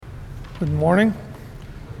Good morning.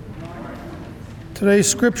 Today's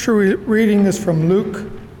scripture reading is from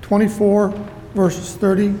Luke 24, verses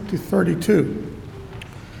 30 to 32.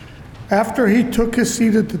 After he took his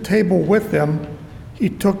seat at the table with them, he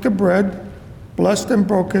took the bread, blessed and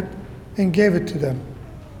broke it, and gave it to them.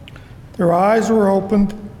 Their eyes were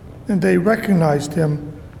opened, and they recognized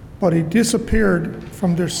him, but he disappeared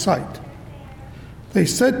from their sight. They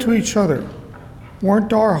said to each other,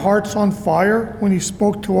 "Weren't our hearts on fire when he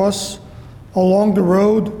spoke to us along the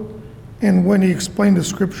road and when he explained the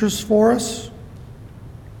scriptures for us?"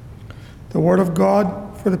 The word of God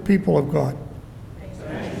for the people of God. Thanks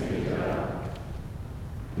be to God.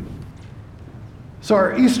 So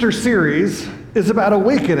our Easter series is about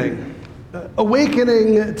awakening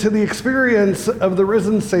to the experience of the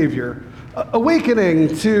risen Savior,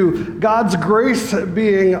 awakening to God's grace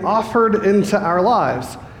being offered into our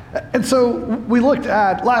lives. And so we looked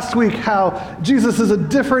at last week how Jesus is a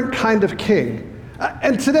different kind of king.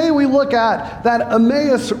 And today we look at that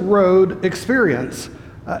Emmaus Road experience,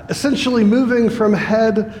 essentially moving from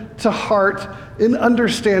head to heart in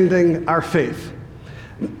understanding our faith.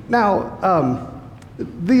 Now,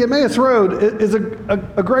 the Emmaus Road is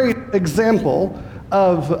a great example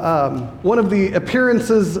of one of the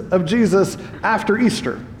appearances of Jesus after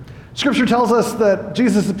Easter. Scripture tells us that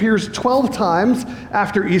Jesus appears 12 times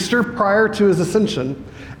after Easter, prior to his ascension,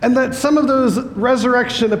 and that some of those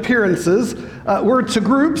resurrection appearances were to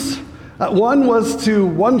groups. One was to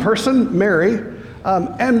one person, Mary,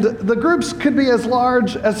 and the groups could be as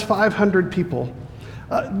large as 500 people.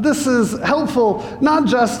 This is helpful not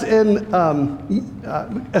just in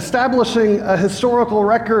establishing a historical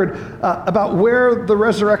record about where the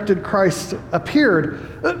resurrected Christ appeared,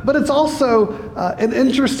 but it's also an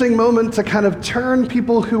interesting moment to kind of turn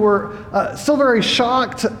people who were still very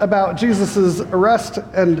shocked about Jesus' arrest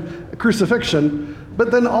and crucifixion,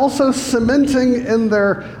 but then also cementing in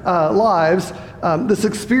their lives this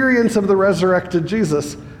experience of the resurrected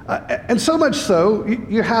Jesus. And so much so,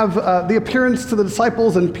 you have the appearance to the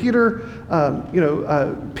disciples and Peter,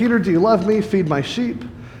 Peter, do you love me? Feed my sheep.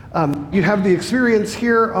 You have the experience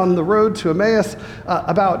here on the road to Emmaus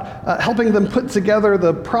about helping them put together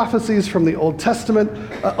the prophecies from the Old Testament,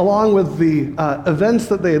 along with the events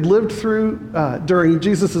that they had lived through during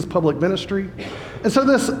Jesus' public ministry. And so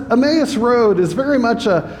this Emmaus Road is very much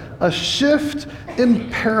a shift in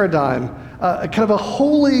paradigm, kind of a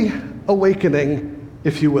holy awakening,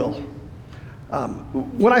 if you will.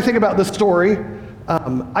 When I think about this story,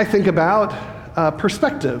 I think about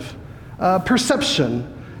perspective, perception,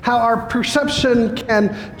 how our perception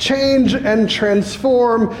can change and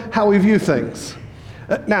transform how we view things.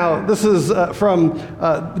 Now, this is from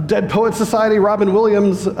Dead Poets Society. Robin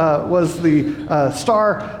Williams was the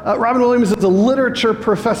star. Robin Williams is a literature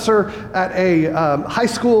professor at a high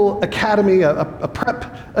school academy, a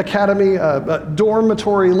prep academy, a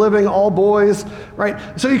dormitory living, all boys, right?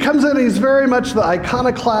 So he comes in and he's very much the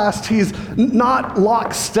iconoclast. He's not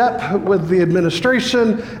lockstep with the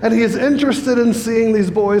administration, and he is interested in seeing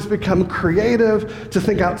these boys become creative, to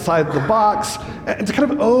think outside the box, and to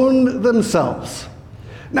kind of own themselves.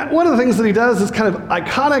 Now, one of the things that he does is kind of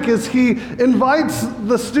iconic is he invites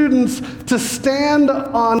the students to stand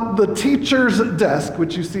on the teacher's desk,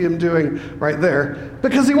 which you see him doing right there,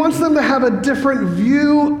 because he wants them to have a different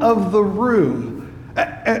view of the room.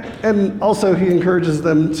 And also he encourages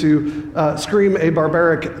them to scream a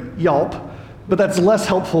barbaric yelp, but that's less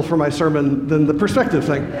helpful for my sermon than the perspective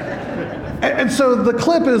thing. And so the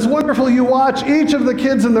clip is wonderful. You watch each of the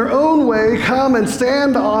kids in their own way come and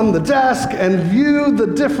stand on the desk and view the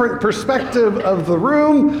different perspective of the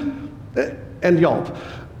room and yelp.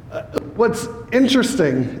 What's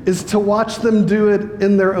interesting is to watch them do it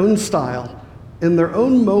in their own style, in their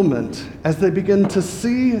own moment, as they begin to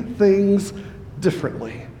see things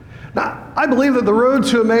differently. Now, I believe that the road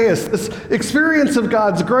to Emmaus, this experience of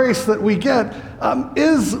God's grace that we get,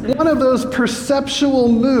 is one of those perceptual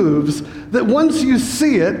moves that once you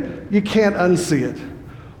see it, you can't unsee it.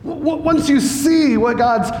 Once you see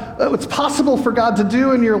what's possible for God to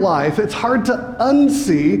do in your life, it's hard to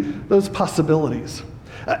unsee those possibilities.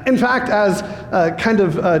 In fact, as kind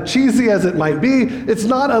of cheesy as it might be, it's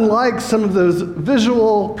not unlike some of those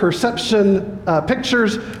visual perception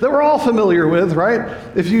pictures that we're all familiar with, right?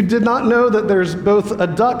 If you did not know that there's both a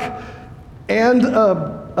duck and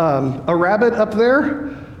a rabbit up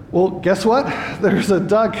there, well, guess what? There's a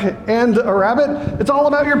duck and a rabbit. It's all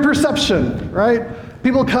about your perception, right?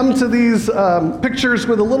 People come to these pictures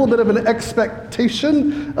with a little bit of an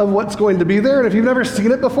expectation of what's going to be there. And if you've never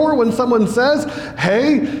seen it before, when someone says,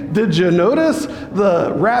 hey, did you notice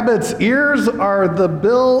the rabbit's ears are the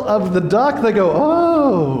bill of the duck? They go,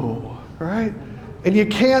 oh, right? And you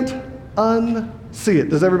can't unsee it.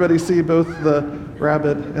 Does everybody see both the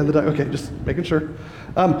rabbit and the duck? Okay, just making sure.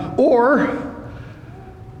 Or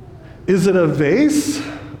is it a vase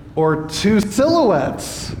or two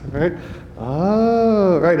silhouettes, right?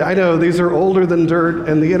 Oh, right. I know these are older than dirt,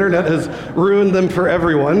 and the internet has ruined them for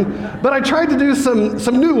everyone. But I tried to do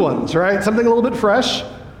some new ones, right? Something a little bit fresh.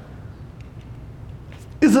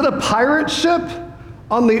 Is it a pirate ship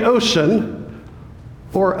on the ocean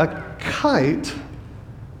or a kite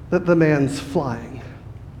that the man's flying?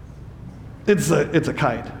 It's a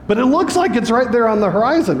kite, but it looks like it's right there on the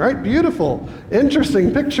horizon, right? Beautiful,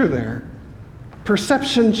 interesting picture there.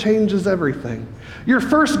 Perception changes everything. Your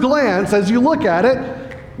first glance, as you look at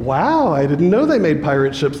it, wow, I didn't know they made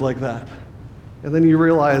pirate ships like that. And then you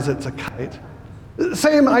realize it's a kite.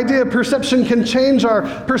 Same idea, perception can change our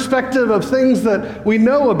perspective of things that we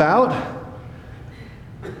know about.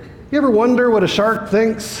 You ever wonder what a shark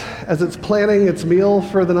thinks as it's planning its meal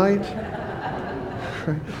for the night?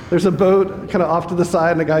 There's a boat kind of off to the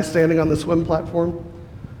side and a guy standing on the swim platform.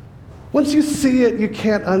 Once you see it, you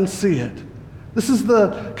can't unsee it. This is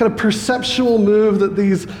the kind of perceptual move that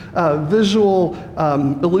these visual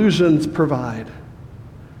illusions provide.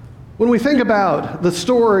 When we think about the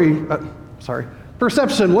story,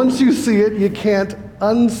 perception, once you see it, you can't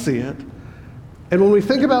unsee it. And when we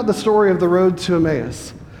think about the story of the road to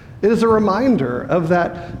Emmaus, it is a reminder of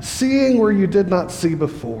that seeing where you did not see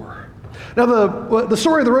before. Now, the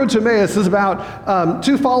story of the road to Emmaus is about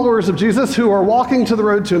two followers of Jesus who are walking to the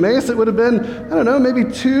road to Emmaus. It would have been, I don't know, maybe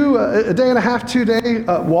a day and a half, 2-day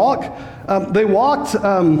walk. They walked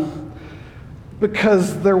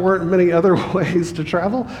because there weren't many other ways to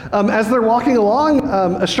travel. As they're walking along,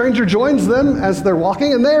 a stranger joins them as they're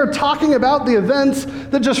walking, and they are talking about the events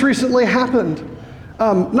that just recently happened.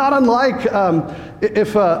 Not unlike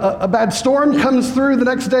if a bad storm comes through the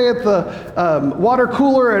next day at the water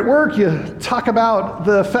cooler at work, you talk about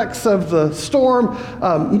the effects of the storm,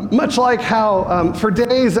 much like how for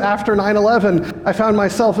days after 9/11, I found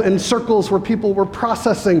myself in circles where people were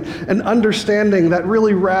processing and understanding that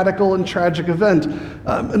really radical and tragic event.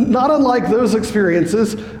 Not unlike those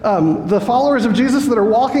experiences, the followers of Jesus that are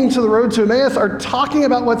walking to the road to Emmaus are talking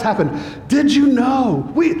about what's happened. Did you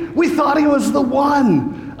know? We thought he was the one.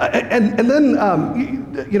 And then,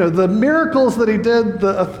 the miracles that he did,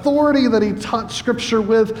 the authority that he taught Scripture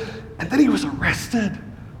with, and then he was arrested.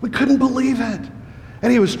 We couldn't believe it.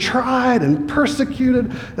 And he was tried and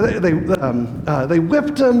persecuted. They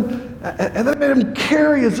whipped him, and then made him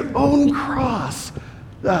carry his own cross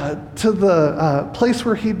to the place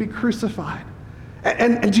where he'd be crucified.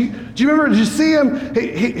 And do you remember, did you see him?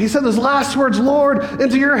 He said those last words, "Lord,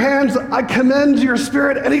 into your hands I commend your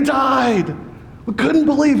spirit," and he died. We couldn't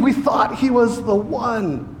believe, we thought he was the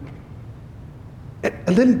one.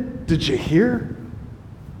 And then, did you hear?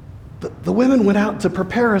 The women went out to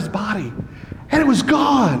prepare his body, and it was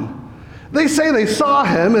gone. They say they saw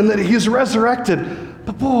him and that he's resurrected,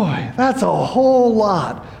 but boy, that's a whole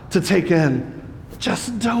lot to take in.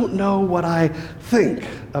 Just don't know what I think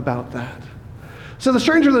about that. So the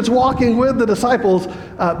stranger that's walking with the disciples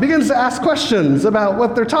begins to ask questions about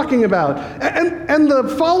what they're talking about. And the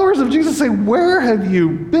followers of Jesus say, "Where have you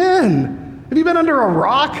been? Have you been under a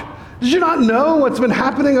rock? Did you not know what's been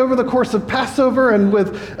happening over the course of Passover and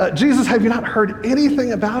with Jesus? Have you not heard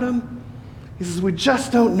anything about him?" He says, "We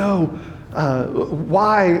just don't know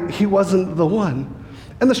why he wasn't the one."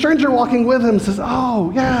 And the stranger walking with him says,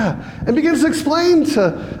 "Oh, yeah," and begins to explain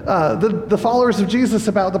to the followers of Jesus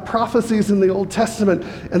about the prophecies in the Old Testament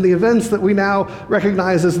and the events that we now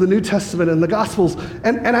recognize as the New Testament and the Gospels.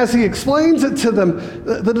 And as he explains it to them,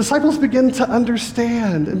 the disciples begin to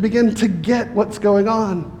understand and begin to get what's going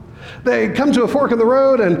on. They come to a fork in the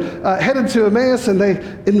road and headed to Emmaus, and they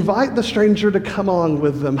invite the stranger to come along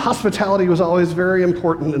with them. Hospitality was always very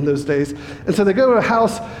important in those days. And so they go to a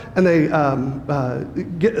house and they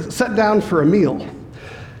get set down for a meal.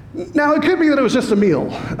 Now, it could be that it was just a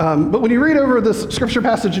meal, but when you read over this scripture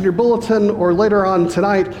passage in your bulletin or later on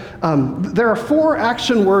tonight, there are 4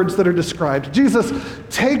 action words that are described. Jesus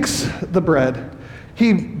takes the bread,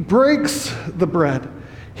 he breaks the bread,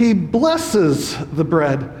 he blesses the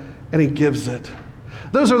bread, and he gives it.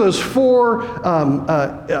 Those are those 4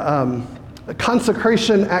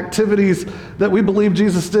 consecration activities that we believe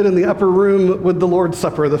Jesus did in the upper room with the Lord's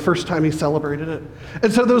Supper the first time he celebrated it.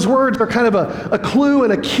 And so those words are kind of a clue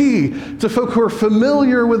and a key to folk who are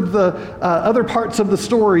familiar with the other parts of the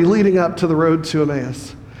story leading up to the road to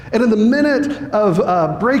Emmaus. And in the minute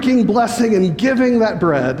of breaking, blessing, and giving that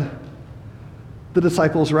bread, the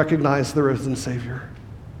disciples recognize the risen Savior.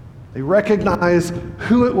 They recognize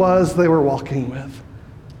who it was they were walking with.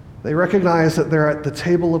 They recognize that they're at the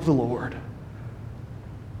table of the Lord.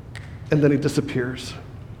 And then he disappears.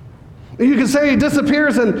 And you can say he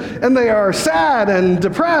disappears and they are sad and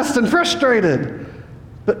depressed and frustrated.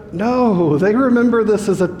 But no, they remember this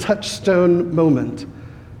as a touchstone moment.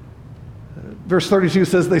 Verse 32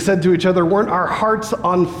 says, they said to each other, weren't our hearts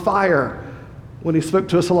on fire when he spoke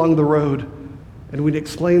to us along the road and we'd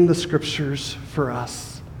explain the scriptures for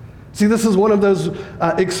us? See, this is one of those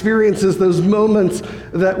experiences, those moments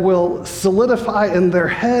that will solidify in their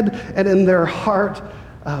head and in their heart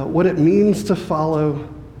what it means to follow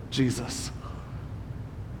Jesus.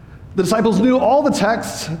 The disciples knew all the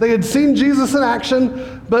texts. They had seen Jesus in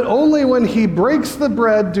action, but only when he breaks the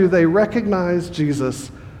bread do they recognize Jesus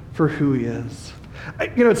for who he is.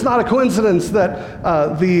 You know, it's not a coincidence that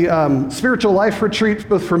the spiritual life retreat,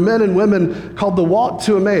 both for men and women, called the Walk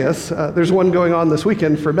to Emmaus, there's one going on this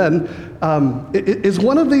weekend for men, it is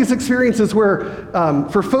one of these experiences where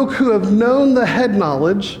for folk who have known the head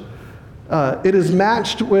knowledge, it is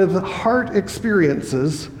matched with heart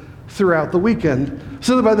experiences throughout the weekend,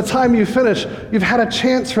 so that by the time you finish, you've had a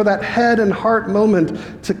chance for that head and heart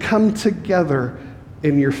moment to come together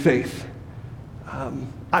in your faith.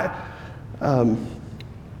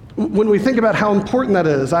 When we think about how important that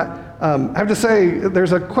is, I have to say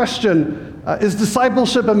there's a question, is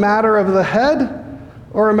discipleship a matter of the head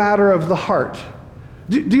or a matter of the heart?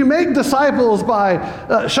 Do you make disciples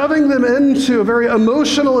by shoving them into a very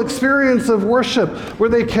emotional experience of worship where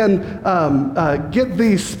they can get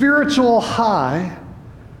the spiritual high?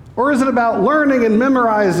 Or is it about learning and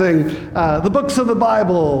memorizing the books of the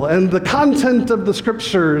Bible and the content of the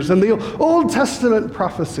scriptures and the Old Testament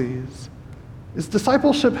prophecies? Is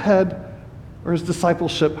discipleship head or is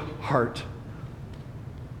discipleship heart?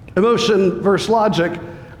 Emotion versus logic.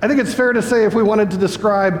 I think it's fair to say, if we wanted to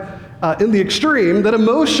describe in the extreme, that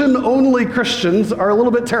emotion-only Christians are a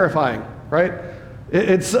little bit terrifying, right?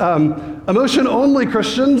 It's emotion-only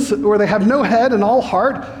Christians, where they have no head and all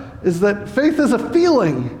heart, is that faith is a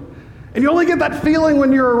feeling. And you only get that feeling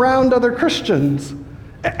when you're around other Christians.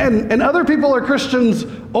 And other people are Christians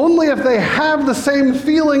only if they have the same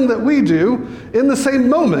feeling that we do in the same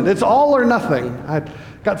moment. It's all or nothing. I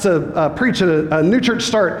got to preach at a new church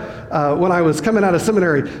start when I was coming out of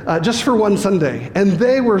seminary just for one Sunday. And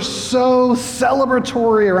they were so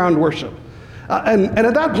celebratory around worship. And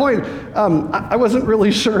at that point, I wasn't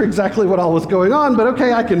really sure exactly what all was going on, but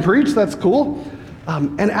okay, I can preach, that's cool.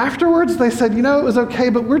 And afterwards they said, you know, it was okay,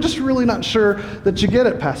 but we're just really not sure that you get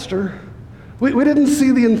it, Pastor. We didn't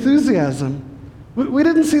see the enthusiasm. We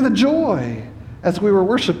didn't see the joy as we were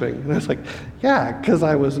worshiping. And I was like, yeah, because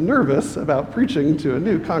I was nervous about preaching to a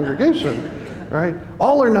new congregation, right?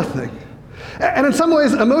 All or nothing. And in some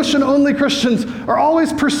ways, emotion-only Christians are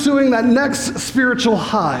always pursuing that next spiritual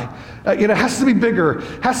high. It has to be bigger,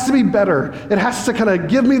 has to be better. It has to kind of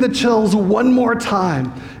give me the chills one more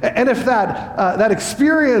time. And if that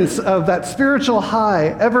experience of that spiritual high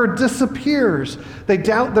ever disappears, they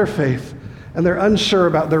doubt their faith and they're unsure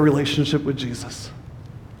about their relationship with Jesus.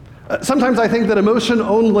 Sometimes I think that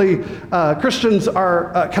emotion-only Christians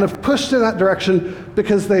are kind of pushed in that direction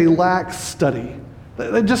because they lack study.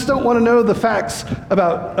 They just don't want to know the facts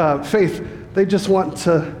about faith. They just want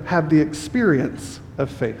to have the experience of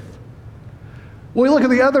faith. When we look at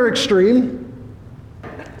the other extreme,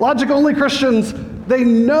 logic-only Christians, they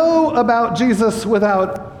know about Jesus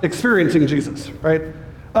without experiencing Jesus, right?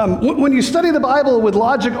 When you study the Bible with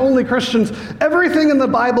logic-only Christians, everything in the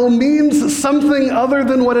Bible means something other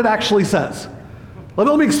than what it actually says.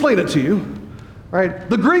 Let me explain it to you, right?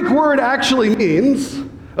 The Greek word actually means,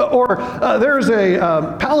 there's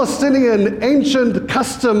a Palestinian ancient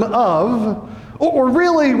custom of, or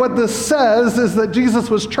really what this says is that Jesus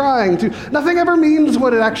was trying to, nothing ever means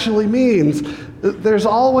what it actually means. There's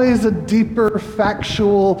always a deeper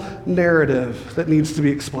factual narrative that needs to be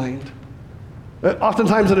explained.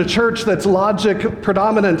 Oftentimes in a church that's logic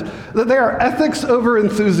predominant, that there are ethics over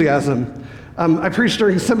enthusiasm. I preached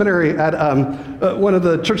during seminary at one of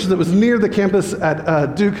the churches that was near the campus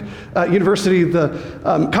at Duke University.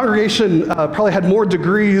 The congregation probably had more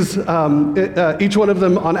degrees, each one of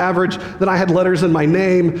them on average, than I had letters in my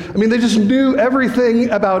name. I mean, they just knew everything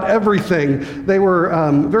about everything. They were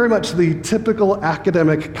very much the typical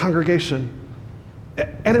academic congregation.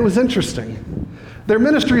 And it was interesting. Their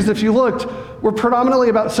ministries, if you looked, were predominantly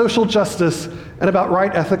about social justice and about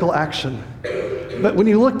right ethical action. But when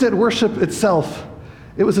you looked at worship itself,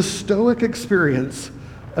 it was a stoic experience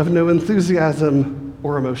of no enthusiasm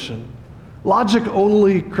or emotion.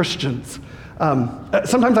 Logic-only Christians.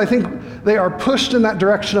 Sometimes I think they are pushed in that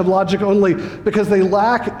direction of logic only because they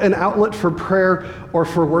lack an outlet for prayer or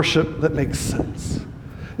for worship that makes sense.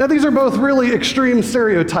 Now, these are both really extreme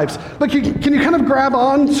stereotypes, but can you kind of grab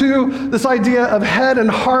on to this idea of head and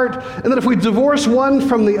heart, and that if we divorce one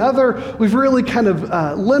from the other, we've really kind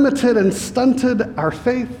of limited and stunted our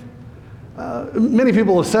faith? Many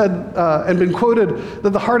people have said and been quoted that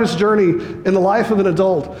the hardest journey in the life of an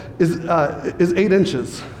adult is 8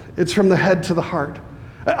 inches. It's from the head to the heart.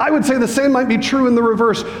 I would say the same might be true in the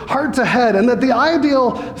reverse, heart to head, and that the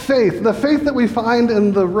ideal faith, the faith that we find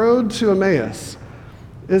in the road to Emmaus,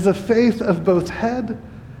 is a faith of both head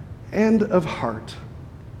and of heart.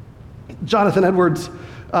 Jonathan Edwards,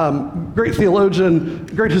 great theologian,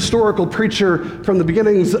 great historical preacher from the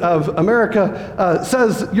beginnings of America,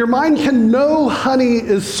 says, your mind can know honey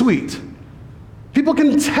is sweet. People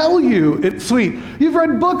can tell you it's sweet. You've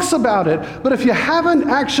read books about it, but if you haven't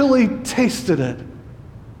actually tasted it,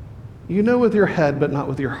 you know with your head, but not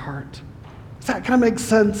with your heart. Does that kind of make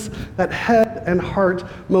sense? That head and heart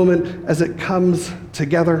moment as it comes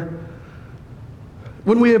together.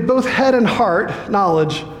 When we have both head and heart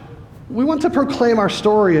knowledge, we want to proclaim our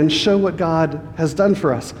story and show what God has done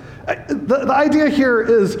for us. The idea here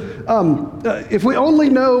is if we only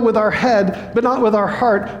know with our head but not with our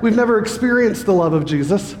heart, we've never experienced the love of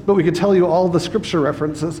Jesus, but we could tell you all the scripture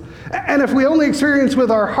references. And if we only experience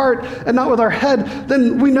with our heart and not with our head,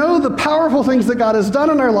 then we know the powerful things that God has done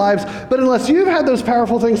in our lives, but unless you've had those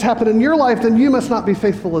powerful things happen in your life, then you must not be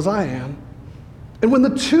faithful as I am. And when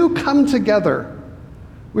the two come together,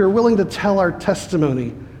 we are willing to tell our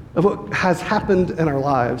testimony of what has happened in our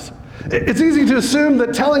lives. It's easy to assume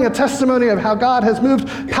that telling a testimony of how God has moved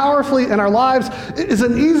powerfully in our lives is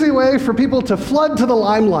an easy way for people to flood to the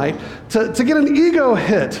limelight, to get an ego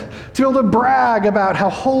hit, to be able to brag about how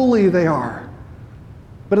holy they are.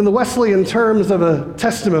 But in the Wesleyan terms of a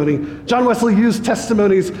testimony, John Wesley used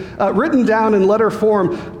testimonies written down in letter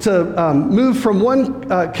form to move from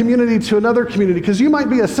one community to another community, because you might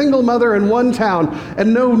be a single mother in one town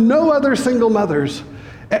and know no other single mothers.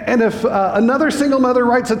 And if another single mother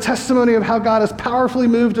writes a testimony of how God has powerfully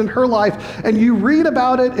moved in her life, and you read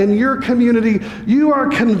about it in your community, you are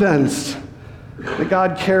convinced that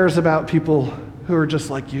God cares about people who are just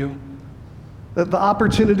like you. That the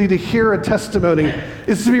opportunity to hear a testimony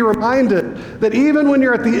is to be reminded that even when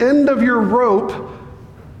you're at the end of your rope,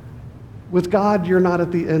 with God, you're not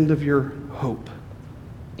at the end of your hope.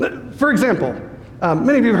 For example,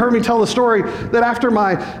 many of you have heard me tell the story that after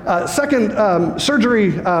my second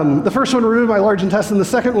surgery, the first one removed my large intestine, the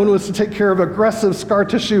second one was to take care of aggressive scar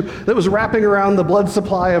tissue that was wrapping around the blood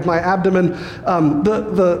supply of my abdomen.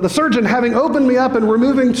 The surgeon, having opened me up and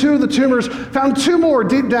removing 2 of the tumors, found 2 more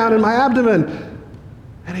deep down in my abdomen.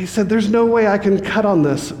 And he said, there's no way I can cut on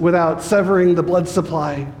this without severing the blood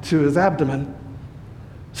supply to his abdomen.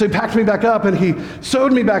 So he packed me back up and he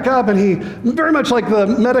sewed me back up, and he, very much like the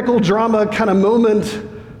medical drama kind of moment,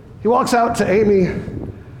 he walks out to Amy,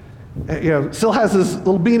 still has his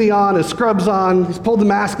little beanie on, his scrubs on, he's pulled the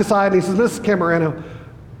mask aside, and he says, Mrs. Camerano,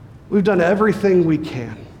 we've done everything we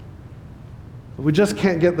can, but we just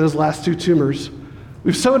can't get those last 2 tumors.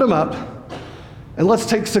 We've sewed them up, and let's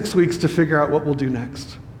take 6 weeks to figure out what we'll do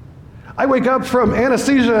next. I wake up from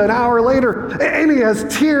anesthesia an hour later. Amy has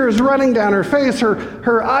tears running down her face.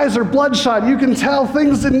 Her eyes are bloodshot. You can tell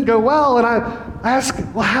things didn't go well. And I ask,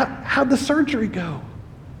 well, how'd the surgery go?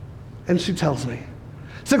 And she tells me.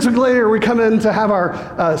 6 weeks later, we come in to have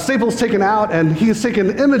our staples taken out, and he's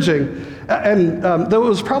taken imaging. And though it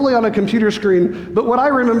was probably on a computer screen, but what I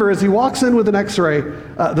remember is he walks in with an x-ray,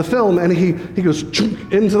 the film, and he goes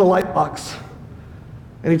into the light box.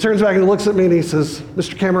 And he turns back and looks at me and he says,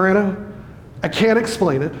 Mr. Camerano, I can't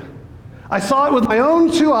explain it. I saw it with my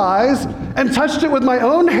own 2 eyes and touched it with my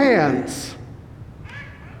own hands.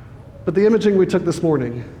 But the imaging we took this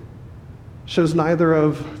morning shows neither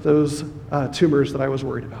of those tumors that I was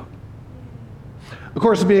worried about. Of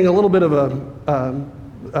course, being a little bit of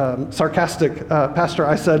a sarcastic pastor,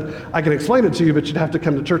 I said, I can explain it to you, but you'd have to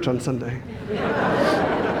come to church on Sunday.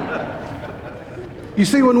 You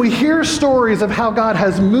see, when we hear stories of how God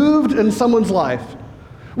has moved in someone's life,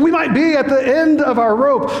 we might be at the end of our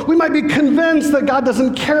rope. We might be convinced that God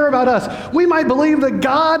doesn't care about us. We might believe that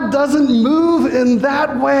God doesn't move in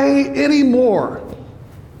that way anymore.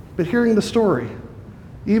 But hearing the story,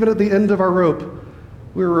 even at the end of our rope,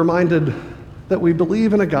 we're reminded that we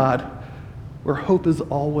believe in a God where hope is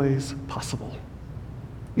always possible.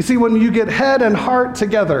 You see, when you get head and heart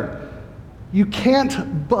together, you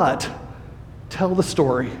can't but tell the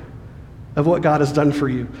story of what God has done for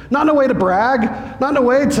you. Not in a way to brag, not in a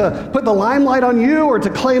way to put the limelight on you or to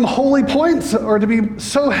claim holy points or to be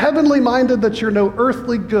so heavenly minded that you're no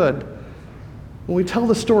earthly good. When we tell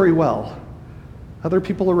the story well, other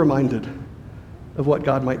people are reminded of what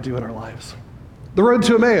God might do in our lives. The road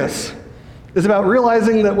to Emmaus is about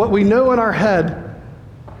realizing that what we know in our head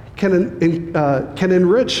can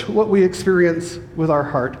enrich what we experience with our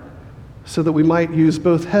heart, so that we might use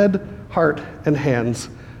both head, heart, and hands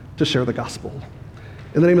to share the gospel.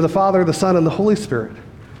 In the name of the Father, the Son, and the Holy Spirit,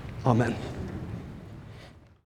 amen.